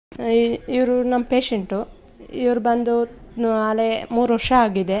ಇವರು ನಮ್ಮ ಪೇಷಂಟು. ಇವರು ಬಂದು ಅಲ್ಲೇ 3 ವರ್ಷ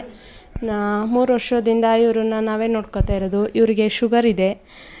ಆಗಿದೆ. 3 ವರ್ಷದಿಂದ ಇವ್ರನ್ನ ನಾವೇ ನೋಡ್ಕೋತಾ ಇರೋದು. ಇವರಿಗೆ ಶುಗರ್ ಇದೆ.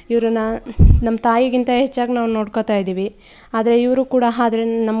 ಇವ್ರನ್ನ ನಮ್ಮ ತಾಯಿಗಿಂತ ಹೆಚ್ಚಾಗಿ ನಾವು ನೋಡ್ಕೋತಾ ಇದ್ದೀವಿ. ಆದರೆ ಇವರು ಕೂಡ ಆದರೆ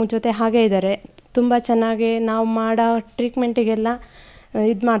ನಮ್ಮ ಜೊತೆ ಹಾಗೇ ಇದ್ದಾರೆ. ತುಂಬ ಚೆನ್ನಾಗಿ ನಾವು ಮಾಡೋ ಟ್ರೀಟ್ಮೆಂಟಿಗೆಲ್ಲ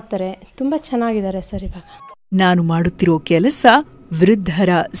ಇದು ಮಾಡ್ತಾರೆ. ತುಂಬ ಚೆನ್ನಾಗಿದ್ದಾರೆ ಸರ್. ಇವಾಗ ನಾನು ಮಾಡುತ್ತಿರೋ ಕೆಲಸ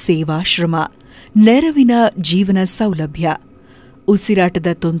ವೃದ್ಧರ ಸೇವಾಶ್ರಮ, ನೆರವಿನ ಜೀವನ ಸೌಲಭ್ಯ, ಉಸಿರಾಟದ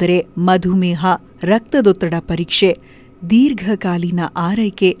ತೊಂದರೆ, ಮಧುಮೇಹ, ರಕ್ತದೊತ್ತಡ ಪರೀಕ್ಷೆ, ದೀರ್ಘಕಾಲೀನ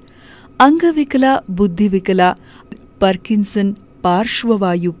ಆರೈಕೆ, ಅಂಗವಿಕಲ, ಬುದ್ಧಿವಿಕಲ, ಪಾರ್ಕಿನ್ಸನ್,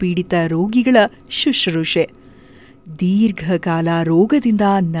 ಪಾರ್ಶ್ವವಾಯು ಪೀಡಿತ ರೋಗಿಗಳ ಶುಶ್ರೂಷೆ, ದೀರ್ಘಕಾಲ ರೋಗದಿಂದ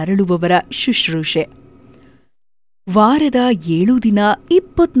ನರಳುವವರ ಶುಶ್ರೂಷೆ. ವಾರದ 7 ದಿನ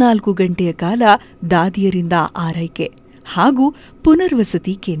 24 ಗಂಟೆಯ ಕಾಲ ದಾದಿಯರಿಂದ ಆರೈಕೆ ಹಾಗೂ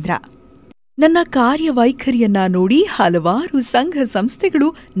ಪುನರ್ವಸತಿ ಕೇಂದ್ರ. ನನ್ನ ಕಾರ್ಯವೈಖರಿಯನ್ನ ನೋಡಿ ಹಲವಾರು ಸಂಘ ಸಂಸ್ಥೆಗಳು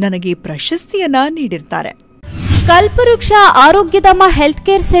ನನಗೆ ಪ್ರಶಸ್ತಿಯನ್ನ ನೀಡಿರ್ತಾರೆ. ಕಲ್ಪವೃಕ್ಷ ಆರೋಗ್ಯಧಾಮ ಹೆಲ್ತ್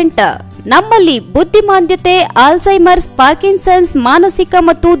ಕೇರ್ ಸೆಂಟರ್. ನಮ್ಮಲ್ಲಿ ಬುದ್ಧಿಮಾಂದ್ಯತೆ, ಆಲ್ಝೈಮರ್ಸ್, ಪಾರ್ಕಿನ್ಸನ್ಸ್, ಮಾನಸಿಕ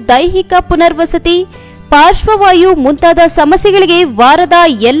ಮತ್ತು ದೈಹಿಕ ಪುನರ್ವಸತಿ, ಪಾರ್ಶ್ವವಾಯು ಮುಂತಾದ ಸಮಸ್ಯೆಗಳಿಗೆ ವಾರದ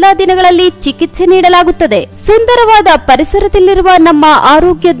ಎಲ್ಲಾ ದಿನಗಳಲ್ಲಿ ಚಿಕಿತ್ಸೆ ನೀಡಲಾಗುತ್ತದೆ. ಸುಂದರವಾದ ಪರಿಸರದಲ್ಲಿರುವ ನಮ್ಮ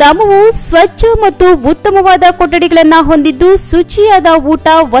ಆರೋಗ್ಯಧಾಮವು ಸ್ವಚ್ಛ ಮತ್ತು ಉತ್ತಮವಾದ ಕೊಠಡಿಗಳನ್ನು ಹೊಂದಿದ್ದು ಶುಚಿಯಾದ ಊಟ,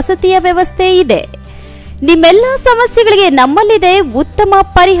 ವಸತಿಯ ವ್ಯವಸ್ಥೆ ಇದೆ. ನಿಮ್ಮೆಲ್ಲ ಸಮಸ್ಯೆಗಳಿಗೆ ನಮ್ಮಲ್ಲಿದೆ ಉತ್ತಮ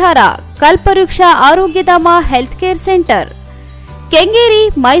ಪರಿಹಾರ. ಕಲ್ಪವೃಕ್ಷ Arogyadhama health care centre, Kengeri,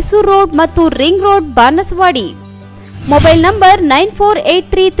 Mysuru road ಮತ್ತು ring road, Banaswadi. Mobile number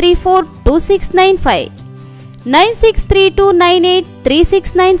 9483342695,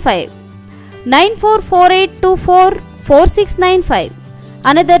 9632983695, 9448244695.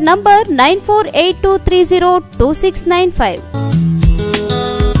 Another number 9482302695.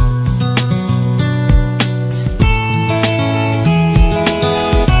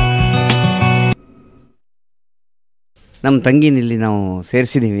 ನಮ್ಮ ತಂಗಿನಲ್ಲಿ ನಾವು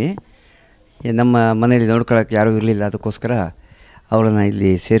ಸೇರಿಸಿದ್ದೀವಿ. ನಮ್ಮ ಮನೆಯಲ್ಲಿ ನೋಡ್ಕೊಳ್ಳೋಕ್ಕೆ ಯಾರೂ ಇರಲಿಲ್ಲ, ಅದಕ್ಕೋಸ್ಕರ ಅವರನ್ನು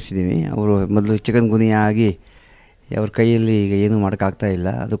ಇಲ್ಲಿ ಸೇರಿಸಿದ್ದೀವಿ. ಅವರು ಮೊದಲು ಚಿಕನ್ ಗುನಿಯಾ ಆಗಿ ಅವ್ರ ಕೈಯಲ್ಲಿ ಈಗ ಏನೂ ಮಾಡೋಕ್ಕಾಗ್ತಾಯಿಲ್ಲ,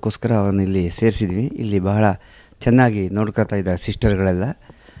 ಅದಕ್ಕೋಸ್ಕರ ಅವರನ್ನು ಇಲ್ಲಿ ಸೇರಿಸಿದ್ವಿ. ಇಲ್ಲಿ ಬಹಳ ಚೆನ್ನಾಗಿ ನೋಡ್ಕೊತಾ ಇದ್ದಾರೆ ಸಿಸ್ಟರ್ಗಳೆಲ್ಲ.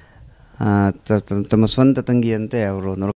 ತಮ್ಮ ಸ್ವಂತ ತಂಗಿಯಂತೆ ಅವರು